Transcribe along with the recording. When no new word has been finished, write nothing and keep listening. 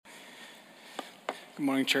Good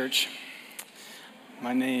morning, church.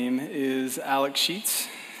 My name is Alex Sheets,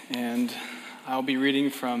 and I'll be reading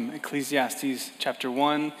from Ecclesiastes chapter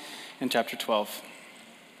 1 and chapter 12.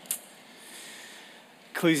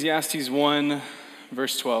 Ecclesiastes 1,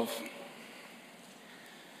 verse 12.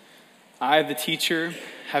 I, the teacher,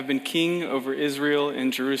 have been king over Israel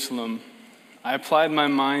and Jerusalem. I applied my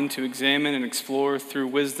mind to examine and explore through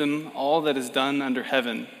wisdom all that is done under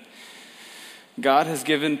heaven. God has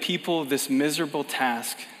given people this miserable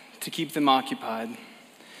task to keep them occupied.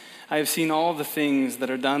 I have seen all the things that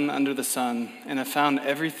are done under the sun, and have found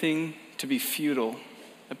everything to be futile,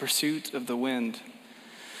 a pursuit of the wind.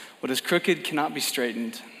 What is crooked cannot be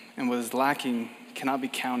straightened, and what is lacking cannot be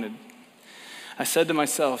counted. I said to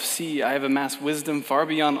myself, see, I have amassed wisdom far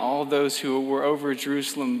beyond all those who were over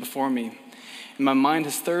Jerusalem before me, and my mind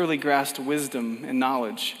has thoroughly grasped wisdom and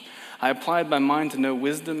knowledge. I applied my mind to know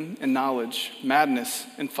wisdom and knowledge, madness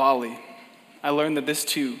and folly. I learned that this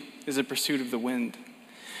too is a pursuit of the wind.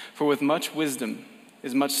 For with much wisdom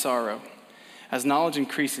is much sorrow. As knowledge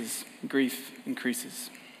increases, grief increases.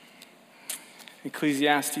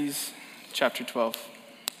 Ecclesiastes chapter 12.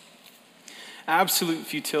 Absolute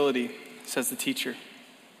futility, says the teacher.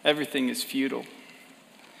 Everything is futile.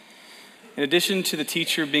 In addition to the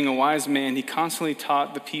teacher being a wise man, he constantly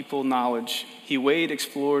taught the people knowledge. He weighed,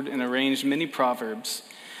 explored, and arranged many proverbs.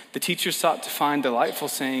 The teacher sought to find delightful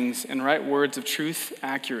sayings and write words of truth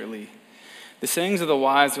accurately. The sayings of the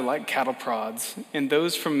wise are like cattle prods, and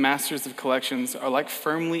those from masters of collections are like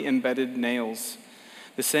firmly embedded nails.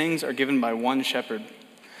 The sayings are given by one shepherd.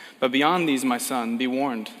 But beyond these, my son, be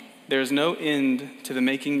warned. There is no end to the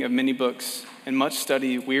making of many books, and much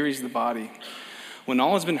study wearies the body. When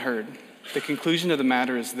all has been heard, the conclusion of the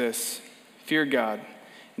matter is this: fear God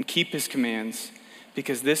and keep his commands,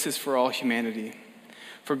 because this is for all humanity.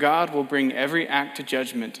 For God will bring every act to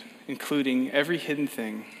judgment, including every hidden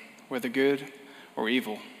thing, whether good or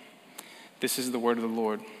evil. This is the word of the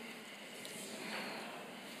Lord.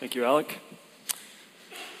 Thank you, Alec.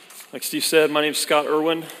 Like Steve said, my name is Scott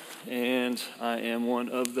Irwin, and I am one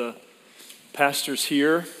of the pastors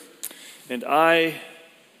here, and I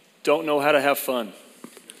don't know how to have fun.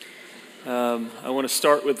 I want to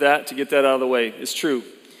start with that to get that out of the way. It's true.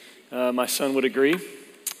 My son would agree.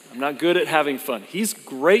 I'm not good at having fun. He's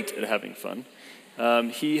great at having fun.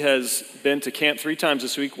 He has been to camp 3 times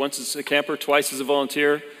this week, once as a camper, twice as a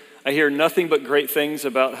volunteer. I hear nothing but great things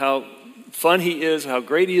about how fun he is, how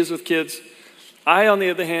great he is with kids. I, on the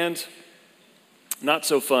other hand, not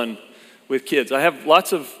so fun with kids. I have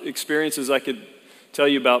lots of experiences I could tell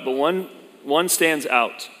you about, but one stands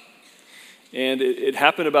out. And it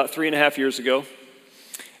happened about 3.5 years ago.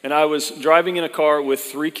 And I was driving in a car with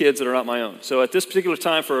 3 kids that are not my own. So at this particular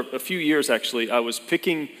time, for a few years actually, I was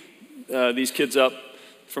picking these kids up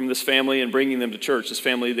from this family and bringing them to church. This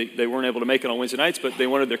family, they weren't able to make it on Wednesday nights, but they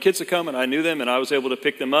wanted their kids to come, and I knew them, and I was able to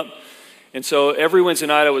pick them up. And so every Wednesday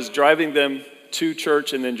night, I was driving them to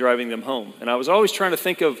church and then driving them home. And I was always trying to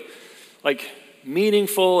think of like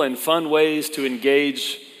meaningful and fun ways to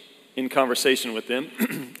engage in conversation with them.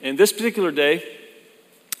 And this particular day,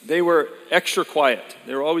 they were extra quiet.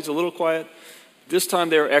 They were always a little quiet. This time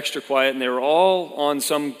they were extra quiet, and they were all on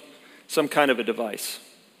some kind of a device.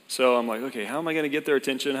 So I'm like, okay, how am I going to get their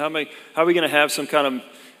attention? How are we going to have some kind of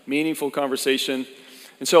meaningful conversation?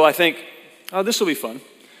 And so I think, oh, this will be fun.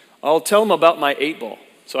 I'll tell them about my 8-ball.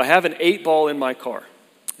 So I have an 8-ball in my car.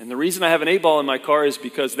 And the reason I have an 8-ball in my car is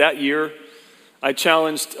because that year I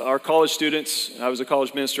challenged our college students. I was a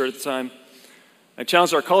college minister at the time. I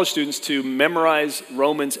challenged our college students to memorize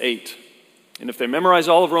Romans 8. And if they memorized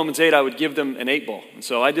all of Romans 8, I would give them an 8-ball. And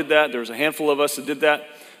so I did that. There was a handful of us that did that.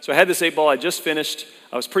 So I had this 8-ball I just finished.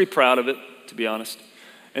 I was pretty proud of it, to be honest.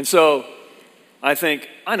 And so I think,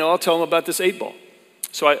 I know, I'll tell them about this 8-ball.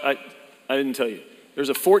 So I didn't tell you. There's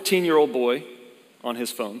a 14-year-old boy on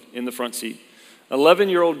his phone in the front seat, an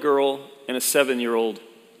 11-year-old girl, and a 7-year-old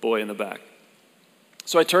boy in the back.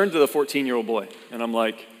 So I turned to the 14-year-old boy, and I'm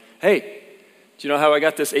like, hey, do you know how I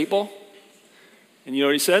got this 8-ball? And you know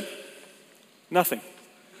what he said? Nothing.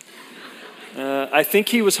 I think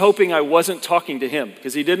he was hoping I wasn't talking to him,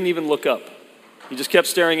 because he didn't even look up. He just kept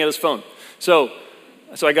staring at his phone. So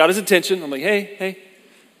I got his attention. I'm like, hey,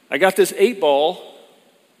 I got this 8-ball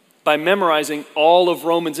by memorizing all of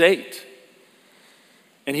Romans 8.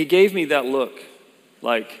 And he gave me that look,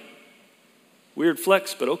 like, weird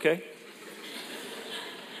flex, but okay.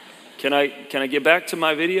 Can I get back to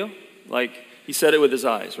my video? Like, he said it with his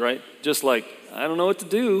eyes, right? Just like, I don't know what to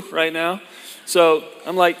do right now. So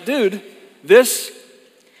I'm like, dude, this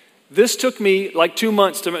This took me like 2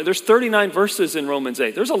 months there's 39 verses in Romans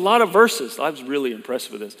 8. There's a lot of verses. I was really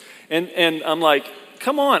impressed with this. And I'm like,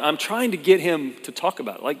 come on, I'm trying to get him to talk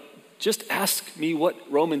about it. Like, just ask me what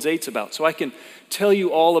Romans 8's about so I can tell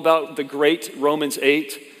you all about the great Romans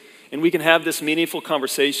 8, and we can have this meaningful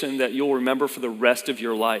conversation that you'll remember for the rest of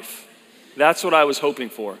your life. That's what I was hoping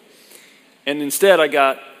for. And instead I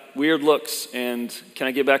got weird looks and can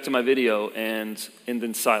I get back to my video and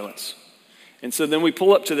then silence. And so then we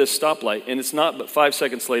pull up to this stoplight, and it's not but 5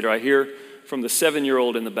 seconds later I hear from the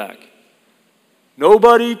 7-year-old in the back,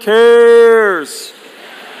 "Nobody cares."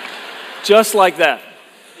 Just like that.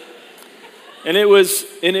 And it was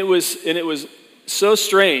so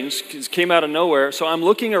strange because it came out of nowhere. So I'm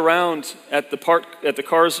looking around at the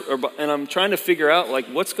cars, and I'm trying to figure out like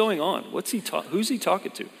what's going on. Who's he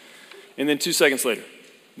talking to? And then 2 seconds later,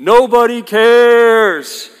 "Nobody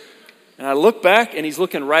cares." And I look back, and he's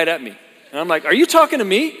looking right at me. And I'm like, "Are you talking to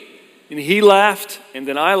me?" And he laughed, and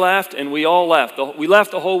then I laughed, and we all laughed. We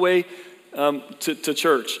laughed the whole way to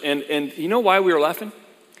church. And you know why we were laughing?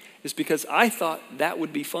 It's because I thought that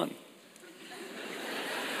would be fun.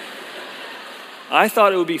 I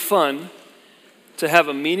thought it would be fun to have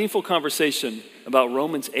a meaningful conversation about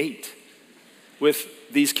Romans 8 with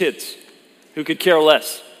these kids who could care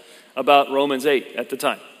less about Romans 8 at the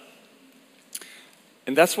time.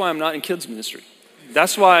 And that's why I'm not in kids ministry.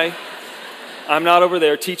 That's why I'm not over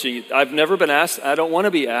there teaching. I've never been asked. I don't want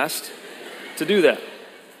to be asked to do that.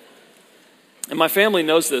 And my family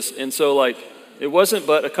knows this. And so like, it wasn't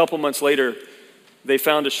but a couple months later, they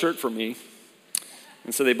found a shirt for me.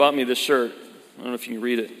 And so they bought me this shirt. I don't know if you can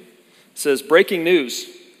read it. It says, "Breaking news,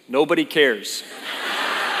 nobody cares."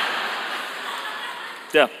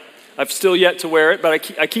 Yeah, I've still yet to wear it, but I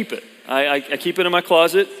keep it. I keep it in my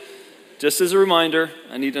closet just as a reminder.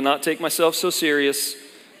 I need to not take myself so serious.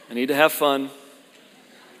 I need to have fun.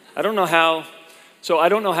 I don't know how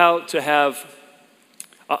to have,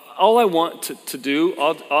 all I want to do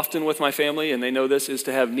often with my family, and they know this, is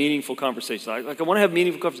to have meaningful conversations. I want to have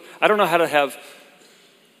meaningful conversations. I don't know how to have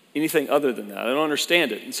anything other than that. I don't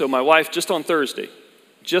understand it. And so my wife, just on Thursday,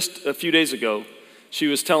 just a few days ago, she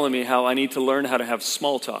was telling me how I need to learn how to have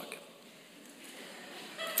small talk.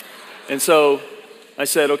 And so I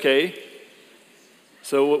said, okay,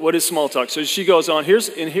 so what is small talk? So she goes on,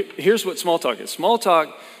 here's what small talk is. Small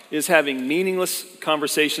talk is having meaningless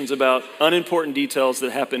conversations about unimportant details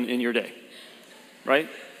that happen in your day, right?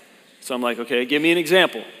 So I'm like, okay, give me an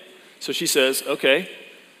example. So she says, okay,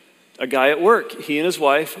 a guy at work, he and his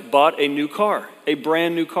wife bought a new car, a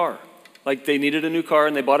brand new car. Like they needed a new car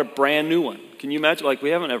and they bought a brand new one. Can you imagine? Like we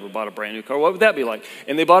haven't ever bought a brand new car. What would that be like?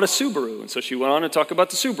 And they bought a Subaru. And so she went on to talk about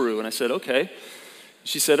the Subaru. And I said, okay.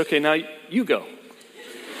 She said, okay, now you go.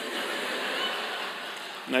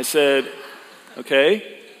 And I said,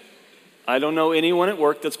 okay, I don't know anyone at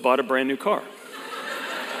work that's bought a brand new car.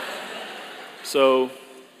 So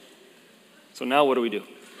now what do we do?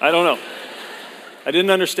 I don't know. I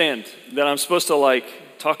didn't understand that I'm supposed to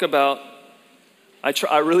like talk about,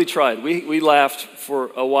 I really tried. We laughed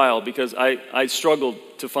for a while because I struggled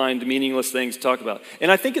to find meaningless things to talk about.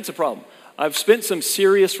 And I think it's a problem. I've spent some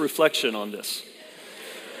serious reflection on this.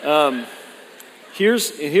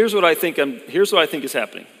 Here's what I think is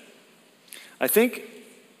happening. I think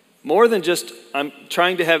more than just I'm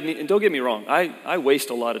trying to have, and don't get me wrong, I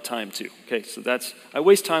waste a lot of time too. Okay, so I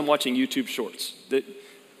waste time watching YouTube shorts.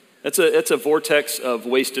 That's a vortex of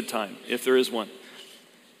wasted time, if there is one.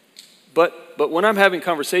 But when I'm having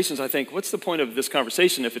conversations, I think, what's the point of this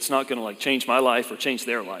conversation if it's not going to like change my life or change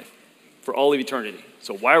their life for all of eternity?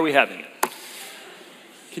 So why are we having it?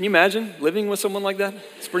 Can you imagine living with someone like that?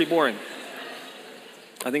 It's pretty boring.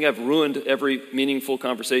 I think I've ruined every meaningful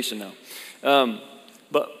conversation now.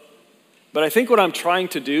 But I think what I'm trying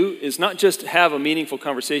to do is not just have a meaningful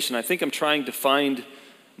conversation. I think I'm trying to find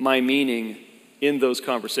my meaning in those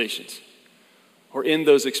conversations or in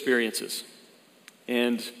those experiences.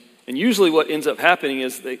 And usually what ends up happening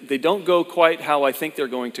is they don't go quite how I think they're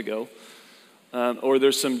going to go. Or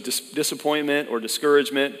there's some disappointment or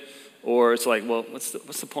discouragement, or it's like, well, what's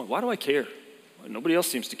the point? Why do I care? Nobody else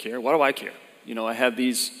seems to care. Why do I care? You know, I have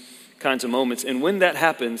these kinds of moments. And when that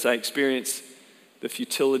happens, I experience the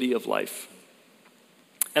futility of life.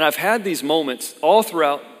 And I've had these moments all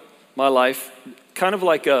throughout my life, kind of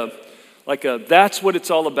like a that's what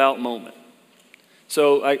it's all about moment.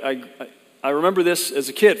 So I remember this as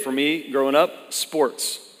a kid. For me, growing up,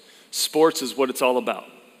 sports. Sports is what it's all about.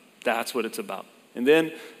 That's what it's about. And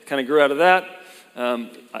then kind of grew out of that,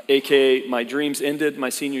 AKA my dreams ended my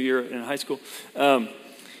senior year in high school.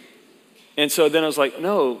 And so then I was like,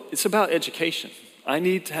 no, it's about education. I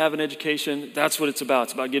need to have an education. That's what it's about.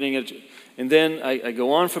 It's about getting it. And then I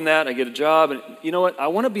go on from that. I get a job. And you know what? I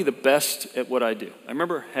want to be the best at what I do. I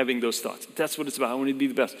remember having those thoughts. That's what it's about. I want to be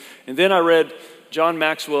the best. And then I read John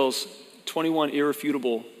Maxwell's 21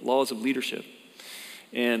 Irrefutable Laws of Leadership.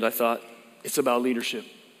 And I thought, it's about leadership.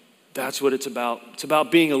 That's what it's about. It's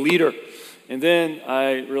about being a leader. And then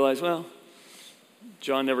I realized, well,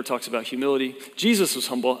 John never talks about humility. Jesus was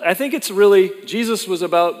humble. I think it's really, Jesus was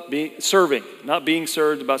about serving, not being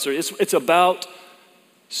served, about serving. It's about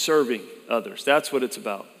serving others. That's what it's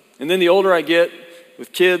about. And then the older I get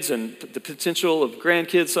with kids and the potential of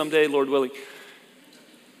grandkids someday, Lord willing,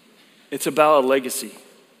 it's about a legacy.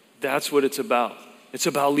 That's what it's about. It's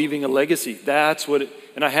about leaving a legacy. That's what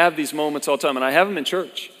and I have these moments all the time, and I have them in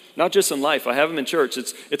church. Not just in life, I have them in church.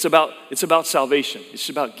 It's about salvation. It's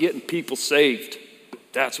about getting people saved.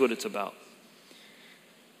 That's what it's about.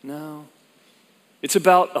 No. It's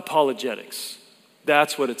about apologetics.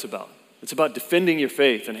 That's what it's about. It's about defending your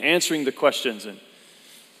faith and answering the questions.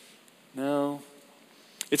 No.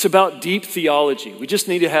 It's about deep theology. We just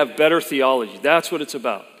need to have better theology. That's what it's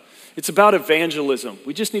about. It's about evangelism.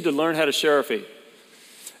 We just need to learn how to share our faith.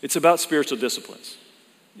 It's about spiritual disciplines.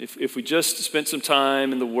 If we just spent some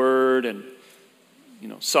time in the Word and,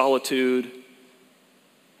 solitude,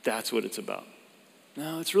 that's what it's about.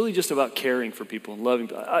 No, it's really just about caring for people and loving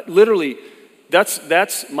people. Literally,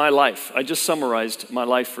 that's my life. I just summarized my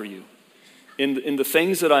life for you. In the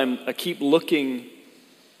things that I keep looking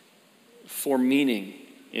for meaning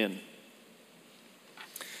in.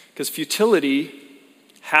 Because futility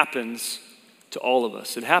happens to all of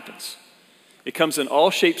us. It happens. It comes in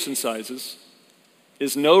all shapes and sizes,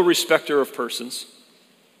 is no respecter of persons.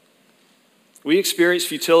 We experience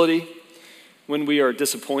futility when we are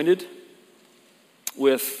disappointed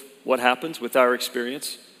with what happens with our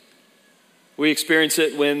experience. We experience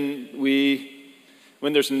it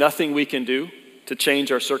when there's nothing we can do to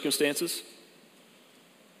change our circumstances.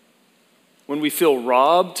 When we feel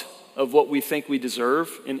robbed of what we think we deserve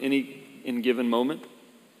in any given moment.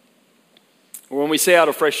 Or when we say out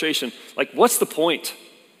of frustration, like, what's the point?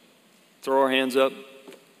 Throw our hands up.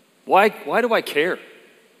 Why do I care?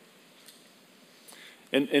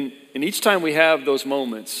 And each time we have those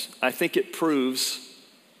moments, I think it proves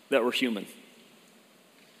that we're human.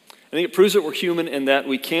 I think it proves that we're human and that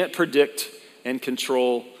we can't predict and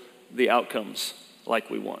control the outcomes like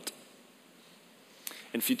we want.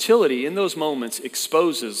 And futility in those moments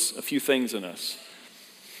exposes a few things in us.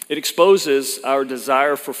 It exposes our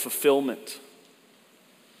desire for fulfillment.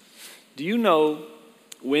 Do you know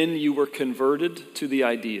when you were converted to the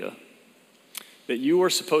idea that you were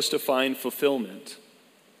supposed to find fulfillment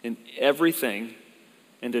in everything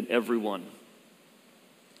and in everyone?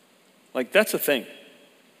 Like, that's a thing.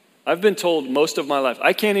 I've been told most of my life.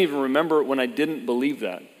 I can't even remember when I didn't believe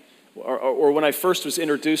that or when I first was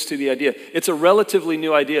introduced to the idea. It's a relatively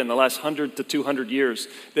new idea in the last 100 to 200 years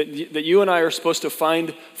that you and I are supposed to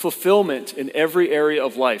find fulfillment in every area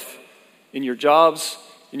of life, in your jobs,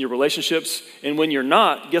 in your relationships, and when you're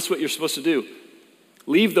not, guess what you're supposed to do?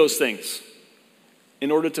 Leave those things in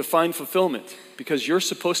order to find fulfillment, because you're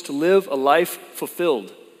supposed to live a life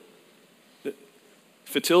fulfilled.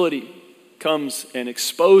 Futility comes and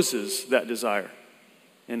exposes that desire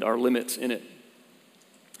and our limits in it.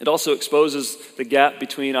 It also exposes the gap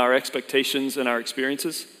between our expectations and our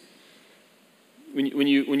experiences. When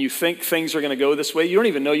you think things are going to go this way, you don't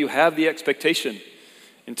even know you have the expectation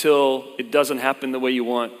until it doesn't happen the way you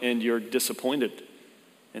want and you're disappointed.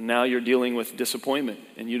 And now you're dealing with disappointment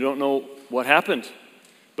and you don't know what happened.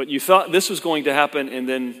 But you thought this was going to happen and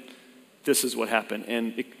then this is what happened.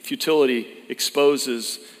 And futility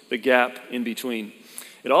exposes the gap in between.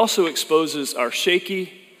 It also exposes our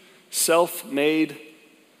shaky, self-made,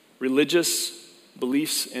 religious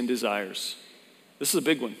beliefs and desires. This is a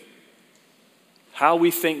big one. How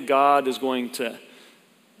we think God is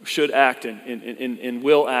should act and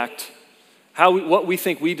will act. What we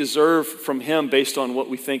think we deserve from Him based on what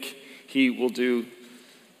we think He will do.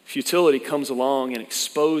 Futility comes along and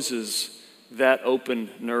exposes that open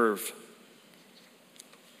nerve.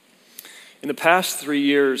 In the past 3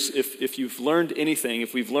 years, if we've learned anything,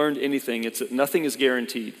 it's that nothing is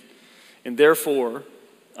guaranteed. And therefore,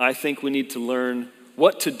 I think we need to learn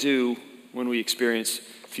what to do when we experience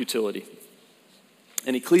futility.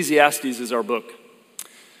 And Ecclesiastes is our book.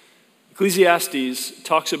 Ecclesiastes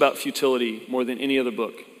talks about futility more than any other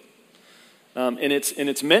book. And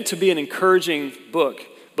it's meant to be an encouraging book,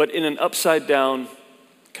 but in an upside-down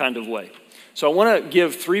kind of way. So I want to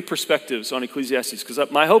give 3 perspectives on Ecclesiastes, because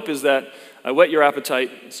my hope is that I whet your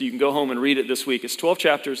appetite so you can go home and read it this week. It's 12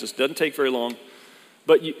 chapters. This doesn't take very long.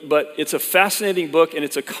 But it's a fascinating book, and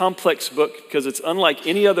it's a complex book because it's unlike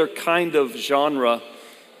any other kind of genre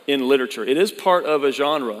in literature. It is part of a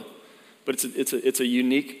genre, but it's a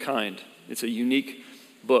unique kind. It's a unique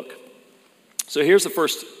book. So here's the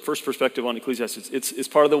first perspective on Ecclesiastes. It's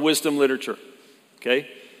part of the wisdom literature, okay?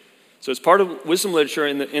 So it's part of wisdom literature,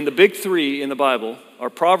 and the big three in the Bible are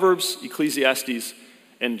Proverbs, Ecclesiastes,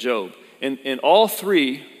 and Job. And all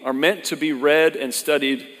three are meant to be read and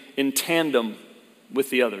studied in tandem with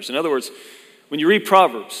the others. In other words, when you read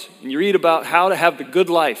Proverbs and you read about how to have the good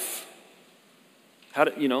life,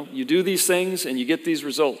 you do these things and you get these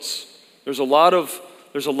results. There's a lot of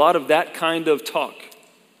that kind of talk.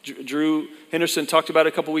 Drew Henderson talked about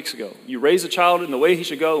it a couple weeks ago. You raise a child in the way he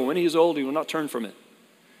should go, and when he is old, he will not turn from it.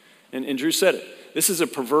 And Drew said it. This is a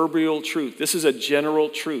proverbial truth. This is a general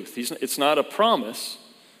truth. It's not a promise.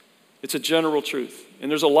 It's a general truth. And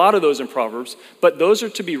there's a lot of those in Proverbs, but those are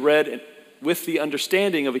to be read with the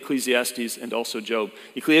understanding of Ecclesiastes and also Job.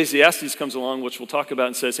 Ecclesiastes comes along, which we'll talk about,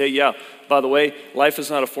 and says, hey, yeah, by the way, life is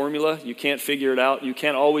not a formula. You can't figure it out. You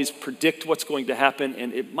can't always predict what's going to happen,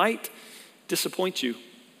 and it might disappoint you.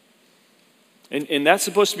 And that's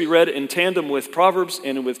supposed to be read in tandem with Proverbs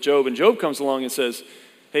and with Job. And Job comes along and says,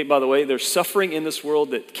 hey, by the way, there's suffering in this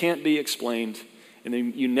world that can't be explained,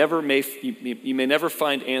 and you may never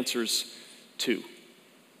find answers to.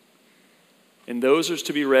 And those are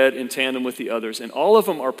to be read in tandem with the others. And all of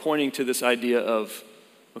them are pointing to this idea of,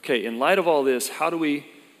 okay, in light of all this, how do we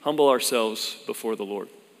humble ourselves before the Lord?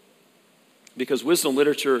 Because wisdom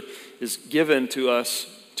literature is given to us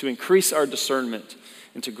to increase our discernment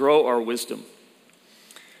and to grow our wisdom.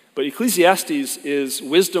 But Ecclesiastes is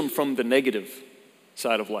wisdom from the negative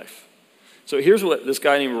side of life. So here's what this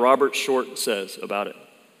guy named Robert Short says about it.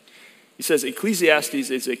 He says, Ecclesiastes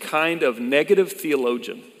is a kind of negative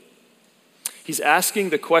theologian. He's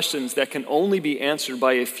asking the questions that can only be answered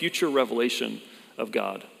by a future revelation of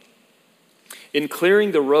God. In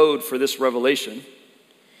clearing the road for this revelation,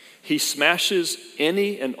 he smashes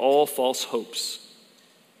any and all false hopes.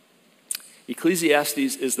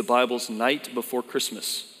 Ecclesiastes is the Bible's night before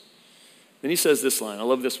Christmas. Then he says this line, I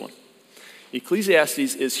love this one.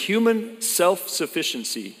 Ecclesiastes is human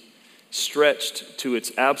self-sufficiency stretched to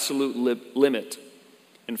its absolute limit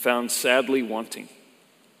and found sadly wanting.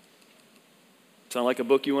 Sound like a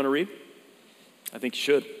book you want to read? I think you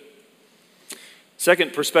should.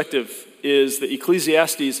 Second perspective is that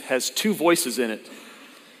Ecclesiastes has two voices in it.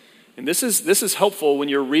 And this is helpful when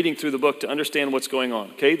you're reading through the book to understand what's going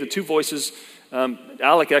on. Okay, the two voices,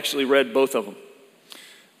 Alec actually read both of them.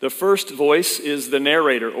 The first voice is the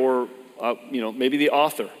narrator, or maybe the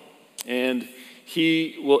author, and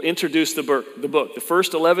he will introduce the book. The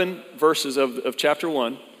first 11 verses of chapter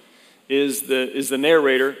 1 is the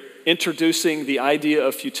narrator introducing the idea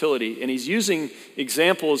of futility, and he's using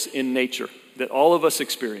examples in nature that all of us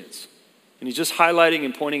experience. And he's just highlighting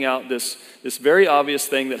and pointing out this very obvious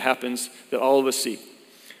thing that happens that all of us see.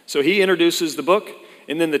 So he introduces the book,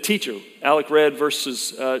 and then the teacher, Alec read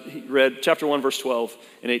chapter 1, verse 12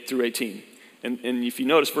 and 8 through 18. And if you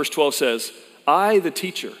notice, verse 12 says, I, the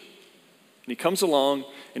teacher. And he comes along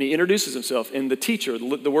and he introduces himself. And the teacher,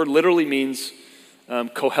 the word literally means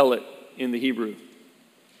kohelet in the Hebrew.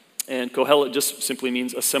 And kohelet just simply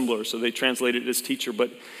means assembler, so they translate it as teacher.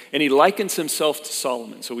 And he likens himself to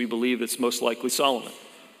Solomon, so we believe it's most likely Solomon,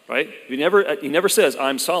 right? He never says,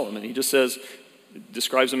 I'm Solomon. He just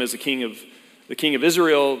describes him as the king of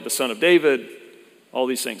Israel, the son of David, all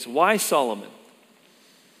these things. Why Solomon?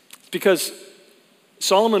 Because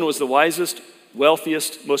Solomon was the wisest,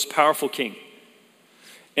 wealthiest, most powerful king.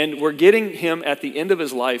 And we're getting him at the end of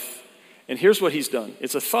his life, and here's what he's done.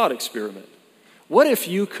 It's a thought experiment. What if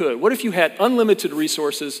you had unlimited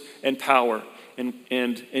resources and power,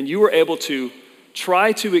 and you were able to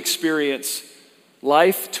try to experience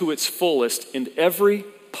life to its fullest in every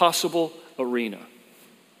possible arena?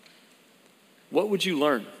 What would you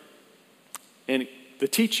learn? And the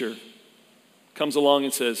teacher comes along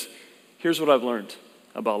and says, here's what I've learned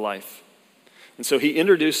about life. And so he's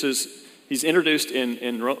introduced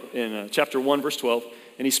in chapter 1, verse 12,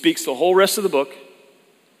 and he speaks the whole rest of the book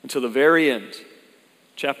until the very end.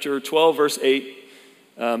 Chapter 12, verse 8,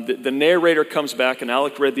 the narrator comes back, and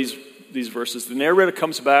Alec read these verses. The narrator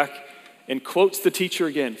comes back and quotes the teacher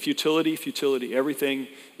again, futility, futility, everything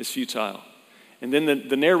is futile. And then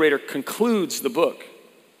the narrator concludes the book.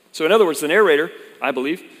 So in other words, the narrator, I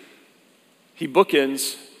believe, he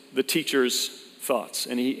bookends the teacher's thoughts,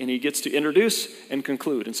 and he gets to introduce and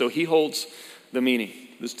conclude. And so he holds the meaning.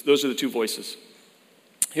 Those are the two voices.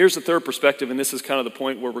 Here's the third perspective, and this is kind of the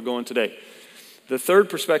point where we're going today. The third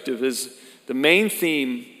perspective is the main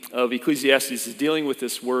theme of Ecclesiastes is dealing with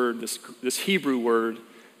this word, this Hebrew word,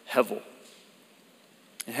 hevel.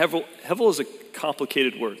 And hevel is a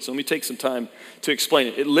complicated word, so let me take some time to explain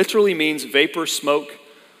it. It literally means vapor, smoke,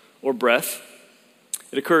 or breath.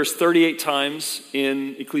 It occurs 38 times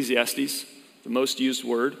in Ecclesiastes, the most used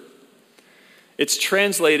word. It's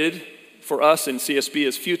translated for us in CSB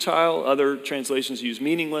as futile. Other translations use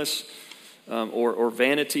meaningless or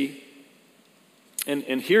vanity.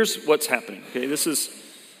 And here's what's happening. Okay, this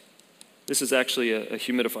is actually a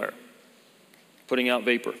humidifier putting out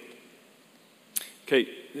vapor. Okay,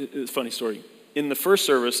 it's a funny story. In the first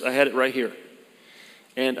service, I had it right here.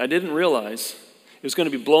 And I didn't realize it was going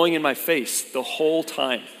to be blowing in my face the whole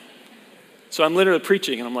time. So I'm literally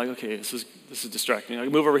preaching, and I'm like, okay, this is distracting. I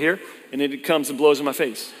move over here, and it comes and blows in my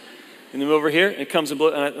face. And then move over here, and it comes and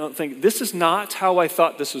blows. And I don't think, this is not how I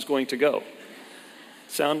thought this was going to go.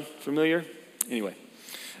 Sound familiar? Anyway,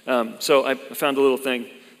 so I found a little thing.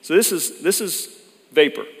 So this is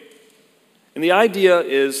vapor. And the idea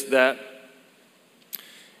is that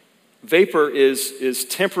vapor is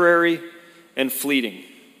temporary and fleeting.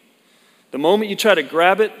 The moment you try to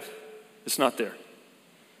grab it, it's not there.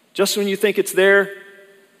 Just when you think it's there,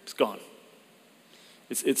 it's gone.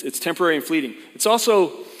 It's temporary and fleeting. It's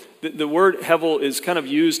also, the word hevel is kind of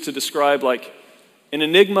used to describe like an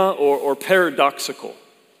enigma or paradoxical,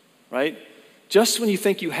 right? Just when you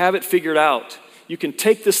think you have it figured out, you can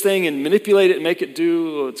take this thing and manipulate it and make it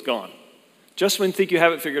do, it's gone. Just when you think you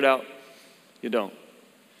have it figured out, you don't.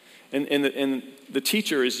 And the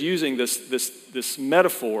teacher is using this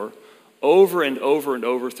metaphor over and over and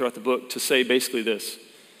over throughout the book to say basically this,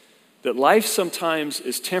 that life sometimes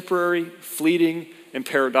is temporary, fleeting, and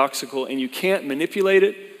paradoxical, and you can't manipulate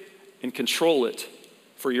it and control it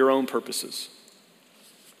for your own purposes.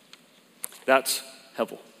 That's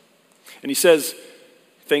hevel. And he says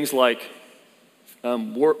things like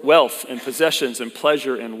wealth and possessions and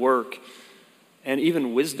pleasure and work and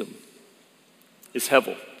even wisdom is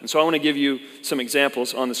hevel. And so I want to give you some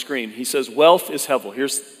examples on the screen. He says wealth is hevel.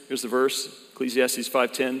 Here's the verse, Ecclesiastes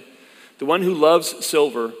 5:10. The one who loves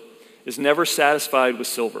silver is never satisfied with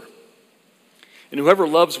silver. And whoever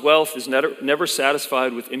loves wealth is never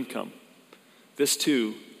satisfied with income. This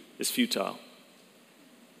too is futile.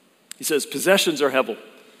 He says possessions are hevel.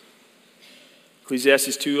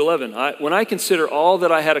 Ecclesiastes 2:11. When I consider all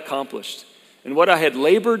that I had accomplished and what I had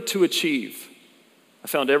labored to achieve, I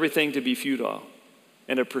found everything to be futile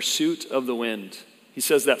and a pursuit of the wind. He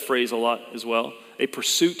says that phrase a lot as well. A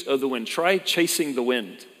pursuit of the wind. Try chasing the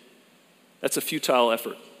wind. That's a futile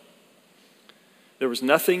effort. There was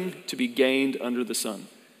nothing to be gained under the sun. And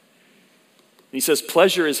he says,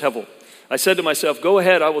 pleasure is hevel. I said to myself, go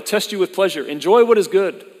ahead, I will test you with pleasure. Enjoy what is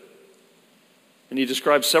good. And he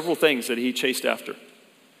describes several things that he chased after.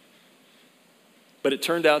 But it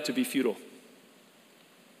turned out to be futile.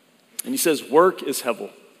 And he says, work is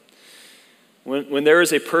hevel. When there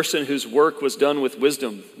is a person whose work was done with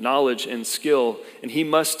wisdom, knowledge, and skill, and he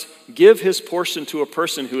must give his portion to a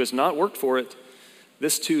person who has not worked for it,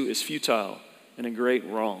 this too is futile and a great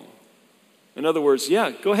wrong. In other words,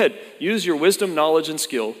 yeah, go ahead. Use your wisdom, knowledge, and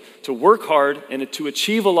skill to work hard and to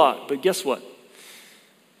achieve a lot. But guess what?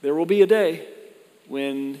 There will be a day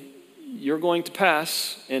when you're going to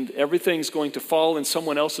pass and everything's going to fall in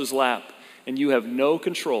someone else's lap and you have no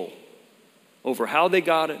control over how they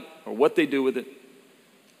got it or what they do with it.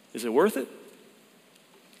 Is it worth it?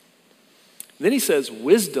 Then he says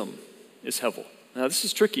wisdom is hevel. Now this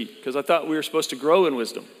is tricky because I thought we were supposed to grow in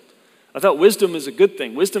wisdom. I thought wisdom is a good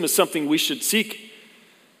thing. Wisdom is something we should seek.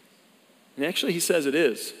 And actually he says it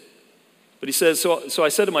is. But he says, so I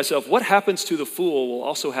said to myself, what happens to the fool will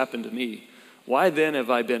also happen to me. Why then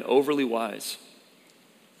have I been overly wise?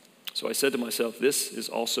 So I said to myself, this is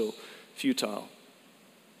also futile.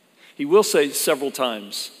 He will say several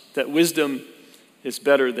times that wisdom is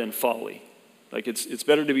better than folly. Like it's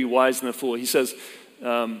better to be wise than a fool. He says,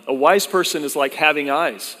 a wise person is like having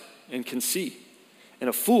eyes and can see. And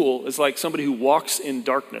a fool is like somebody who walks in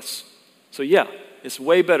darkness. So yeah, it's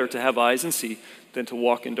way better to have eyes and see than to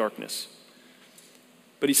walk in darkness.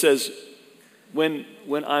 But he says, when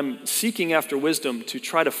I'm seeking after wisdom to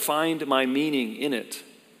try to find my meaning in it,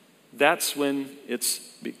 that's when it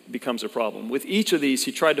becomes a problem. With each of these,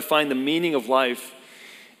 he tried to find the meaning of life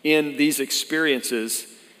in these experiences,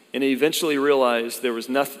 and he eventually realized there was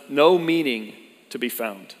no meaning to be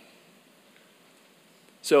found.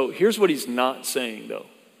 So here's what he's not saying, though.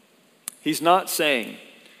 He's not saying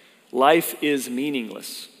life is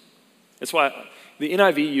meaningless. That's why the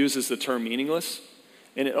NIV uses the term meaningless,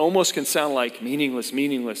 and it almost can sound like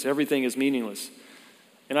meaningless, everything is meaningless.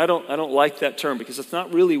 And I don't like that term because it's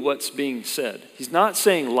not really what's being said. He's not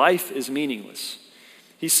saying life is meaningless.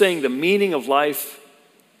 He's saying the meaning of life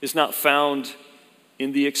is not found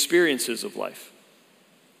in the experiences of life.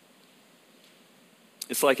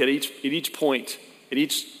 It's like at each point, at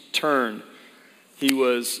each turn, he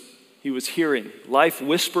was hearing life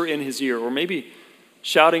whisper in his ear, or maybe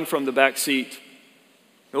shouting from the back seat,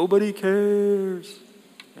 "Nobody cares."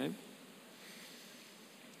 Right?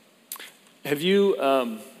 Have you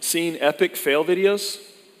seen epic fail videos?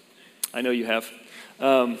 I know you have,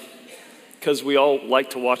 because we all like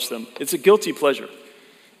to watch them. It's a guilty pleasure.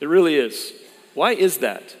 It really is. Why is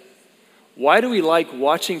that? Why do we like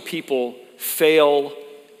watching people fail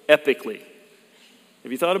epically?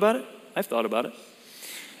 Have you thought about it? I've thought about it.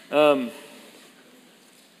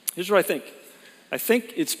 Here's what I think. I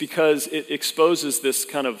think it's because it exposes this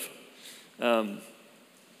kind of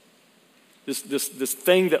this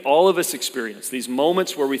thing that all of us experience. These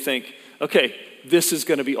moments where we think, okay, this is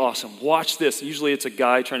going to be awesome. Watch this. Usually it's a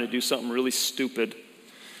guy trying to do something really stupid,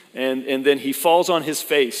 and then he falls on his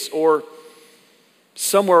face or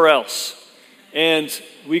somewhere else, and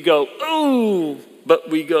we go, "Ooh!" But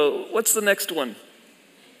we go, "What's the next one?"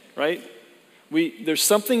 Right? There's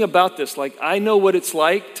something about this, like I know what it's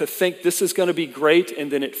like to think this is going to be great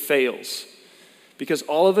and then it fails. Because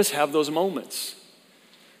all of us have those moments.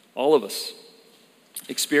 All of us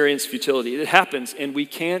experience futility. It happens and we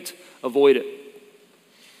can't avoid it.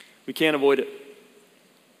 We can't avoid it.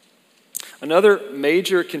 Another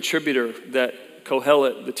major contributor that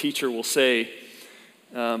Kohelet, the teacher, will say,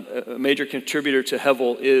 a major contributor to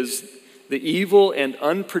Hevel, is the evil and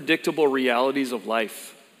unpredictable realities of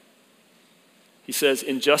life. He says,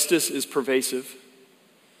 injustice is pervasive,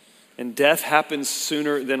 and death happens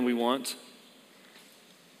sooner than we want.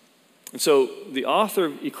 And so the author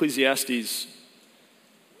of Ecclesiastes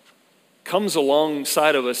comes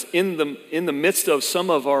alongside of us in the midst of some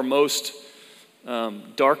of our most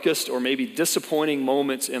darkest or maybe disappointing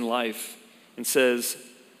moments in life, and says,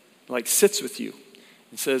 like sits with you,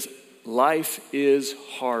 and says, life is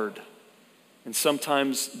hard and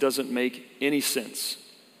sometimes doesn't make any sense.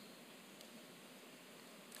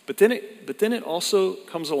 But then it also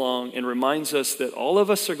comes along and reminds us that all of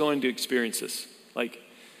us are going to experience this. Like,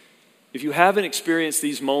 if you haven't experienced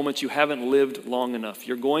these moments, you haven't lived long enough.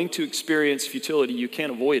 You're going to experience futility. You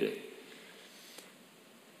can't avoid it.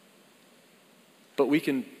 But we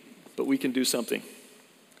can do something.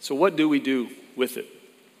 So what do we do with it?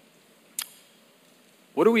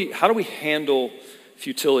 How do we handle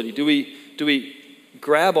futility? Do we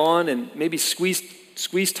grab on and maybe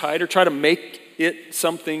squeeze tighter, try to make it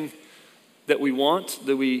something that we want?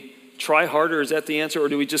 Do we try harder? Is that the answer? Or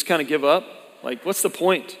do we just kind of give up? Like, what's the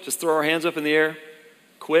point? Just throw our hands up in the air?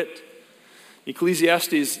 Quit?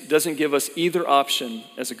 Ecclesiastes doesn't give us either option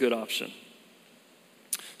as a good option.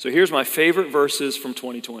 So here's my favorite verses from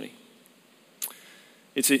 2020.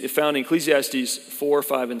 It's found in Ecclesiastes 4,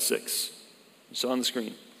 5, and 6. It's on the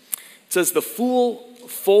screen. It says, "The fool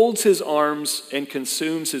folds his arms and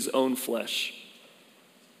consumes his own flesh."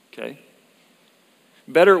 Okay?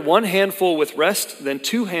 "Better one handful with rest than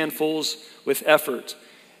two handfuls with effort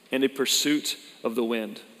and a pursuit of the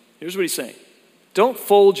wind." Here's what he's saying. Don't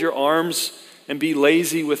fold your arms and be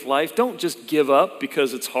lazy with life. Don't just give up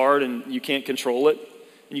because it's hard and you can't control it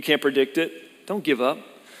and you can't predict it. Don't give up.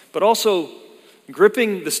 But also,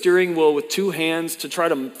 gripping the steering wheel with two hands to try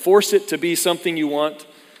to force it to be something you want,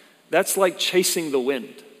 that's like chasing the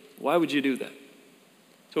wind. Why would you do that?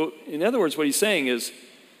 So, in other words, what he's saying is,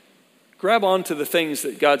 grab onto the things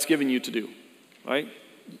that God's given you to do, right?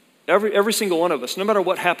 Every single one of us, no matter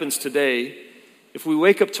what happens today, if we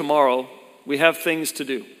wake up tomorrow, we have things to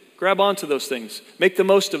do. Grab onto those things. Make the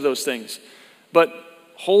most of those things. But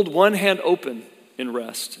hold one hand open in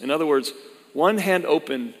rest. In other words, one hand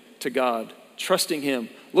open to God, trusting Him,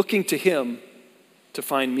 looking to Him to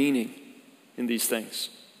find meaning in these things.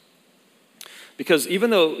 Because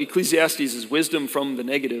even though Ecclesiastes is wisdom from the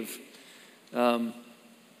negative,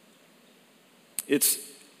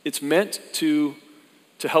 it's meant to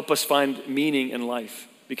help us find meaning in life.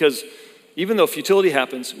 Because even though futility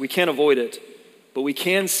happens, we can't avoid it, but we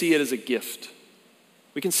can see it as a gift.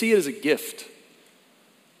 We can see it as a gift.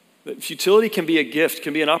 That futility can be a gift,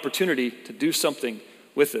 can be an opportunity to do something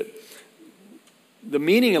with it. The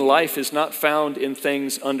meaning in life is not found in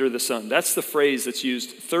things under the sun. That's the phrase that's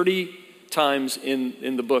used 30 times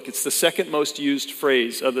in the book. It's the second most used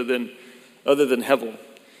phrase other than Hevel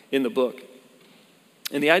in the book.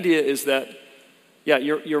 And the idea is that,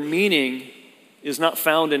 your meaning is not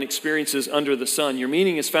found in experiences under the sun. Your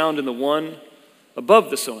meaning is found in the one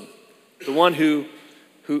above the sun, the one who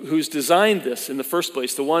who's designed this in the first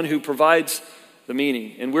place, the one who provides the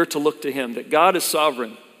meaning. And we're to look to him, that God is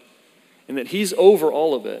sovereign and that he's over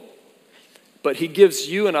all of it. But he gives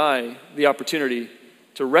you and I the opportunity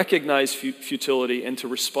to recognize futility and to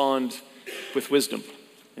respond with wisdom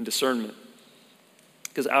and discernment.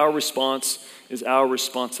 Because our response is our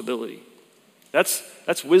responsibility.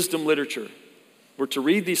 That's wisdom literature. We're to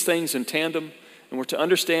read these things in tandem, and we're to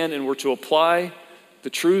understand and we're to apply the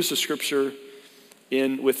truths of Scripture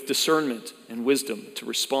with discernment and wisdom to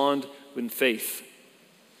respond in faith.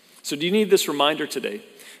 So do you need this reminder today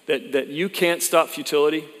that you can't stop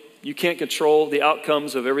futility? You can't control the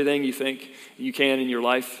outcomes of everything you think you can in your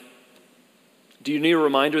life? Do you need a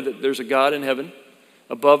reminder that there's a God in heaven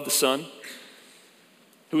above the sun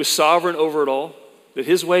who is sovereign over it all, that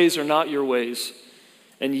his ways are not your ways,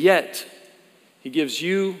 and yet he gives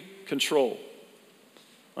you control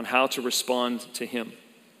on how to respond to him?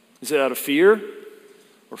 Is it out of fear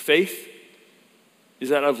or faith? Is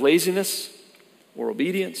that out of laziness or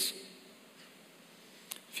obedience?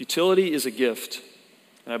 Futility is a gift.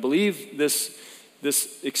 And I believe this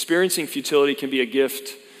experiencing futility can be a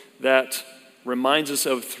gift that reminds us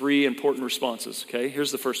of three important responses. Okay,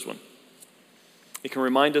 here's the first one. It can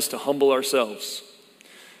remind us to humble ourselves.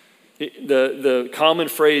 The common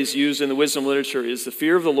phrase used in the wisdom literature is the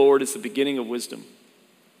fear of the Lord is the beginning of wisdom.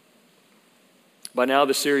 By now,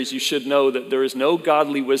 the series, you should know that there is no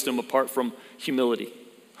godly wisdom apart from humility.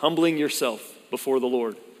 Humbling yourself before the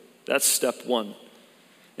Lord. That's step one.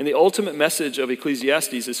 And the ultimate message of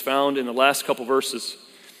Ecclesiastes is found in the last couple verses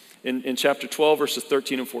in chapter 12, verses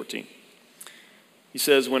 13 and 14. He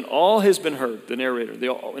says, when all has been heard, the narrator,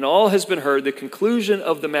 when all has been heard, the conclusion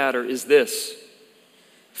of the matter is this: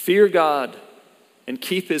 fear God and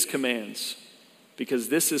keep his commands, because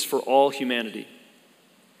this is for all humanity.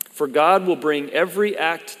 For God will bring every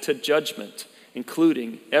act to judgment,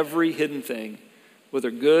 including every hidden thing,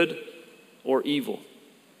 whether good or evil.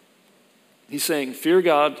 He's saying, fear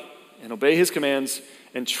God and obey his commands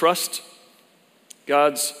and trust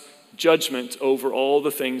God's judgment over all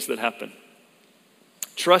the things that happen.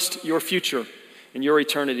 Trust your future and your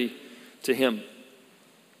eternity to him,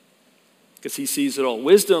 because he sees it all.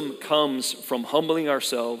 Wisdom comes from humbling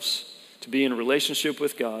ourselves to be in a relationship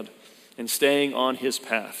with God and staying on his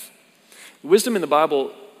path. Wisdom in the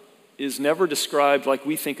Bible is never described like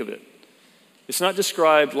we think of it. It's not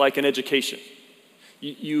described like an education.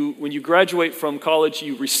 When you graduate from college,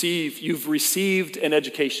 you've received an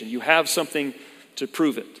education. You have something to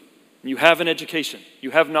prove it. You have an education.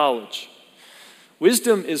 You have knowledge.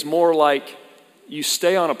 Wisdom is more like you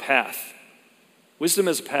stay on a path. Wisdom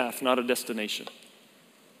is a path, not a destination.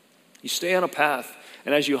 You stay on a path,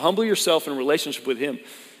 and as you humble yourself in relationship with him,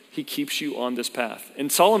 he keeps you on this path.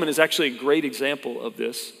 And Solomon is actually a great example of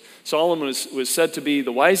this. Solomon was said to be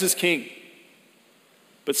the wisest king.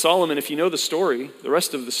 But Solomon, if you know the story, the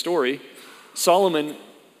rest of the story, Solomon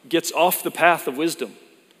gets off the path of wisdom.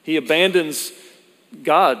 He abandons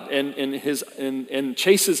God and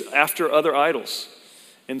chases after other idols.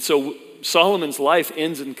 And so Solomon's life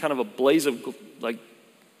ends in kind of a blaze of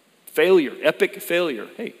failure, epic failure.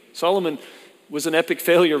 Hey, Solomon was an epic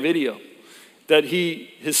failure video that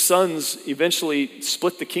his sons eventually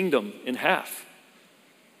split the kingdom in half.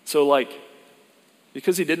 So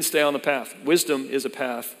because he didn't stay on the path. Wisdom is a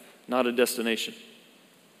path, not a destination.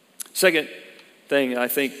 Second thing, I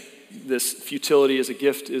think this futility as a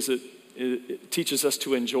gift is it teaches us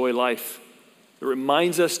to enjoy life. It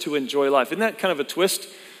reminds us to enjoy life. Isn't that kind of a twist?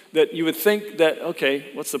 That you would think that,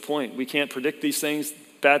 okay, what's the point? We can't predict these things.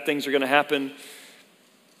 Bad things are going to happen.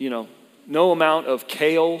 No amount of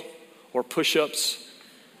kale or push-ups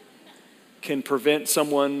can prevent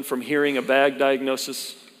someone from hearing a bad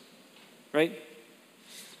diagnosis, right?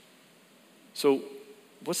 So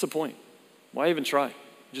what's the point? Why even try?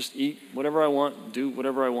 Just eat whatever I want, do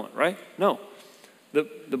whatever I want, right? No.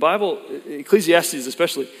 The Bible, Ecclesiastes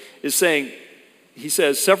especially, is saying, he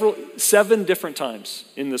says 7 different times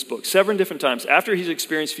in this book, 7 different times, after he's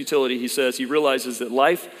experienced futility, he says he realizes that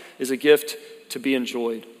life is a gift to be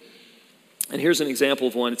enjoyed. And here's an example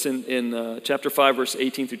of one. It's in chapter 5, verse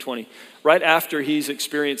 18 through 20. Right after he's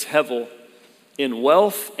experienced hevel in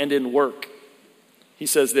wealth and in work, he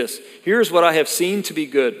says this: here's what I have seen to be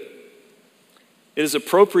good. It is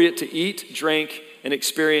appropriate to eat, drink, and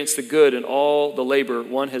experience the good in all the labor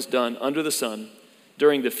one has done under the sun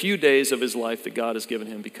during the few days of his life that God has given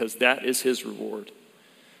him, because that is his reward.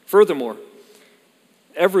 Furthermore,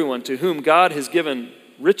 everyone to whom God has given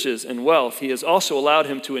riches and wealth, he has also allowed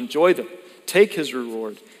him to enjoy them, take his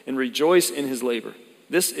reward, and rejoice in his labor.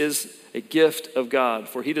 This is a gift of God,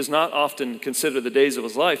 for he does not often consider the days of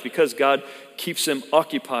his life because God keeps him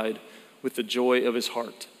occupied with the joy of his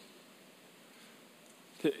heart.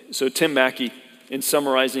 So Tim Mackey, in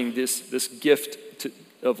summarizing this gift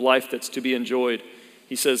of life that's to be enjoyed,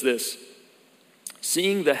 he says this: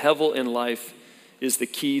 seeing the hevel in life is the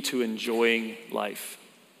key to enjoying life.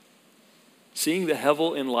 Seeing the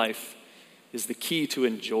hevel in life is the key to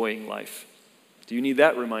enjoying life. Do you need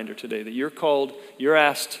that reminder today that you're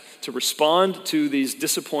asked to respond to these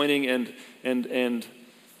disappointing and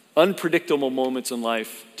unpredictable moments in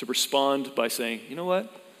life, to respond by saying, you know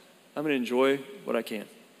what? I'm going to enjoy what I can.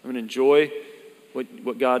 I'm going to enjoy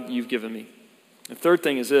what God, you've given me. The third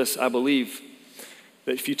thing is this: I believe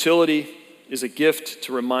that futility is a gift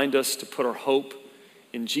to remind us to put our hope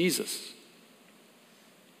in Jesus.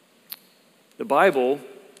 The Bible,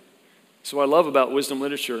 so what I love about wisdom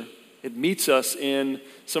literature, it meets us in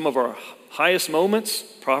some of our highest moments,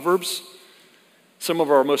 Proverbs, some of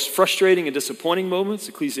our most frustrating and disappointing moments,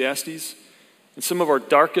 Ecclesiastes, and some of our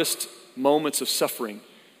darkest moments of suffering,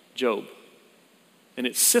 Job. And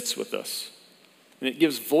it sits with us, and it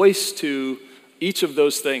gives voice to each of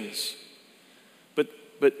those things.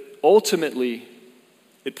 But ultimately,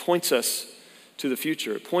 it points us to the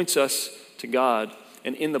future. It points us to God.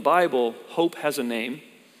 And in the Bible, hope has a name,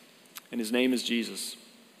 and his name is Jesus.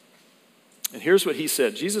 And here's what he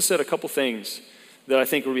said. Jesus said a couple things that I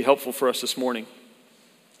think would be helpful for us this morning.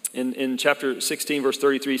 In chapter 16, verse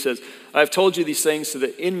 33, he says, I have told you these things so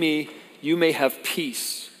that in me you may have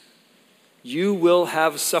peace. You will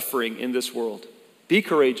have suffering in this world. Be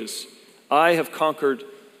courageous. I have conquered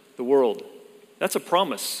the world. That's a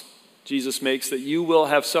promise Jesus makes, that you will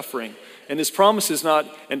have suffering. And his promise is not,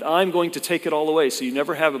 and I'm going to take it all away so you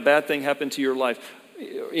never have a bad thing happen to your life,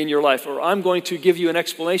 in your life, or I'm going to give you an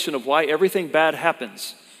explanation of why everything bad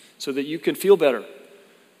happens so that you can feel better.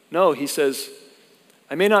 No, he says,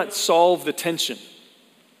 I may not solve the tension,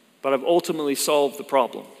 but I've ultimately solved the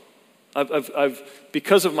problem. I've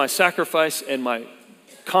because of my sacrifice and my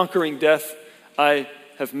conquering death, I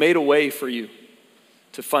have made a way for you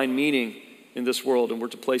to find meaning in this world, and we're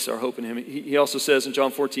to place our hope in him. He also says in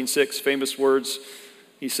John 14:6, famous words,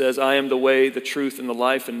 he says, I am the way, the truth, and the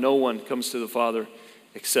life, and no one comes to the Father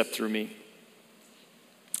except through me.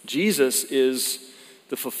 Jesus is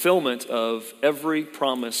the fulfillment of every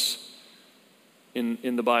promise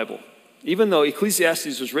in the Bible. Even though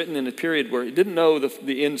Ecclesiastes was written in a period where it didn't know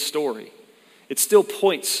the end story, it still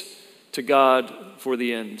points to God for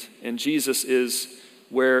the end. And Jesus is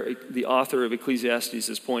where the author of Ecclesiastes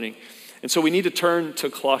is pointing. And so we need to turn to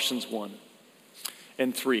Colossians 1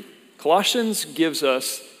 and 3. Colossians gives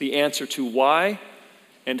us the answer to why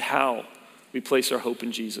and how we place our hope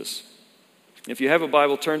in Jesus. If you have a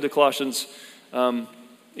Bible, turn to Colossians.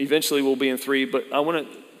 Eventually we'll be in 3, but I want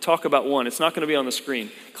to talk about 1. It's not going to be on the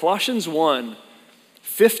screen. Colossians 1,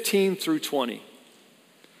 15 through 20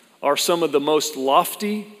 are some of the most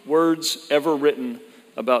lofty words ever written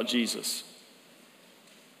about Jesus.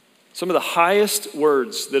 Some of the highest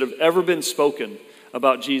words that have ever been spoken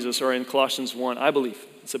about Jesus are in Colossians 1, I believe.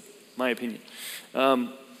 It's my opinion.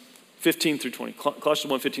 15 through 20. Colossians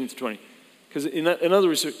 1, 15 through 20. Because in other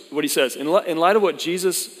words, what he says, in light of what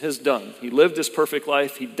Jesus has done, he lived this perfect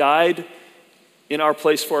life, he died in our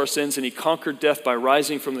place for our sins, and he conquered death by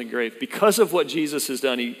rising from the grave. Because of what Jesus has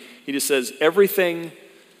done, he just says everything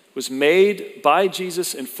was made by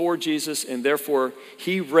Jesus and for Jesus, and therefore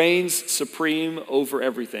he reigns supreme over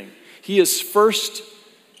everything. He is first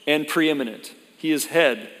and preeminent. He is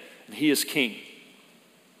head, and he is king.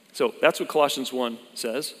 So that's what Colossians 1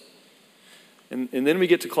 says. And then we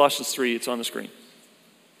get to Colossians 3. It's on the screen.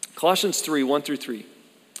 Colossians 3, 1 through 3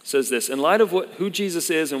 says this. In light of who Jesus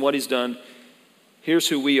is and what he's done, here's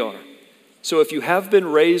who we are. So if you have been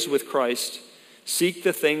raised with Christ, seek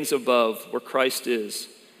the things above where Christ is,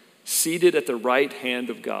 seated at the right hand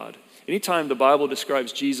of God. Anytime the Bible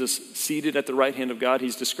describes Jesus seated at the right hand of God,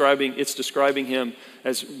 it's describing him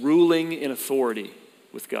as ruling in authority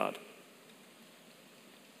with God.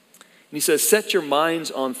 And he says, set your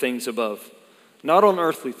minds on things above, not on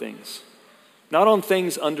earthly things, not on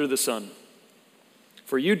things under the sun.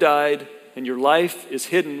 For you died, and your life is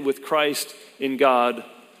hidden with Christ in God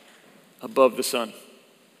above the sun.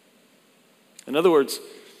 In other words,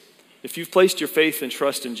 if you've placed your faith and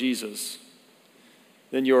trust in Jesus,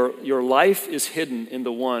 then your life is hidden in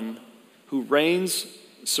the one who reigns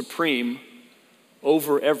supreme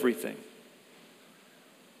over everything.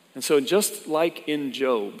 And so just like in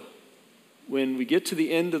Job, when we get to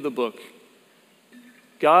the end of the book,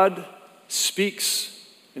 God speaks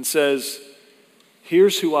and says,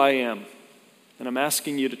 here's who I am, and I'm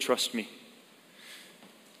asking you to trust me.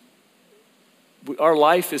 Our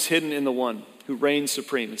life is hidden in the one who reigns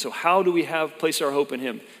supreme. And so how do we place our hope in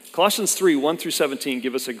him? Colossians 3, 1 through 17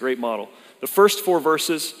 give us a great model. The first 4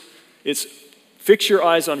 verses, it's fix your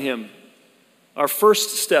eyes on him. Our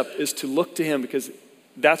first step is to look to him because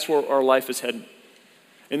that's where our life is heading.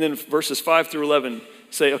 And then verses 5 through 11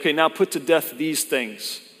 say, okay, now put to death these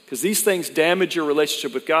things, because these things damage your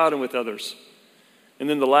relationship with God and with others. And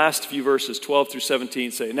then the last few verses, 12 through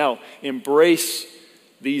 17, say, now embrace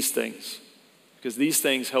these things, because these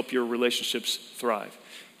things help your relationships thrive.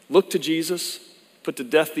 Look to Jesus, put to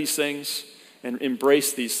death these things, and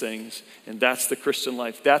embrace these things. And that's the Christian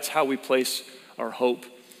life. That's how we place our hope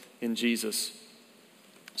in Jesus.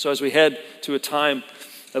 So as we head to a time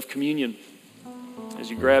of communion, as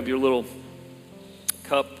you grab your little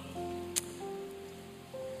cup,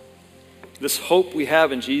 this hope we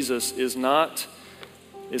have in Jesus is not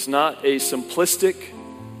a simplistic,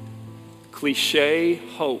 cliche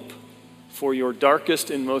hope for your darkest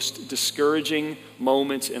and most discouraging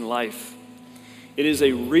moments in life. It is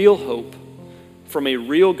a real hope from a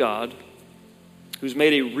real God who's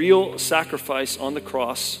made a real sacrifice on the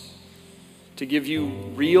cross to give you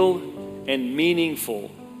real and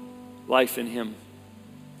meaningful life in him.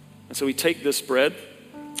 And so we take this bread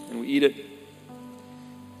and we eat it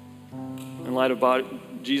in light of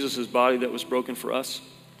Jesus' body that was broken for us.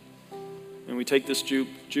 And we take this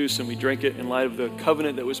juice and we drink it in light of the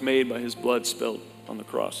covenant that was made by his blood spilled on the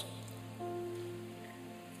cross.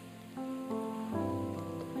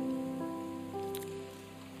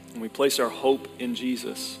 And we place our hope in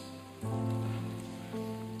Jesus.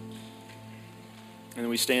 And then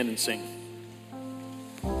we stand and sing.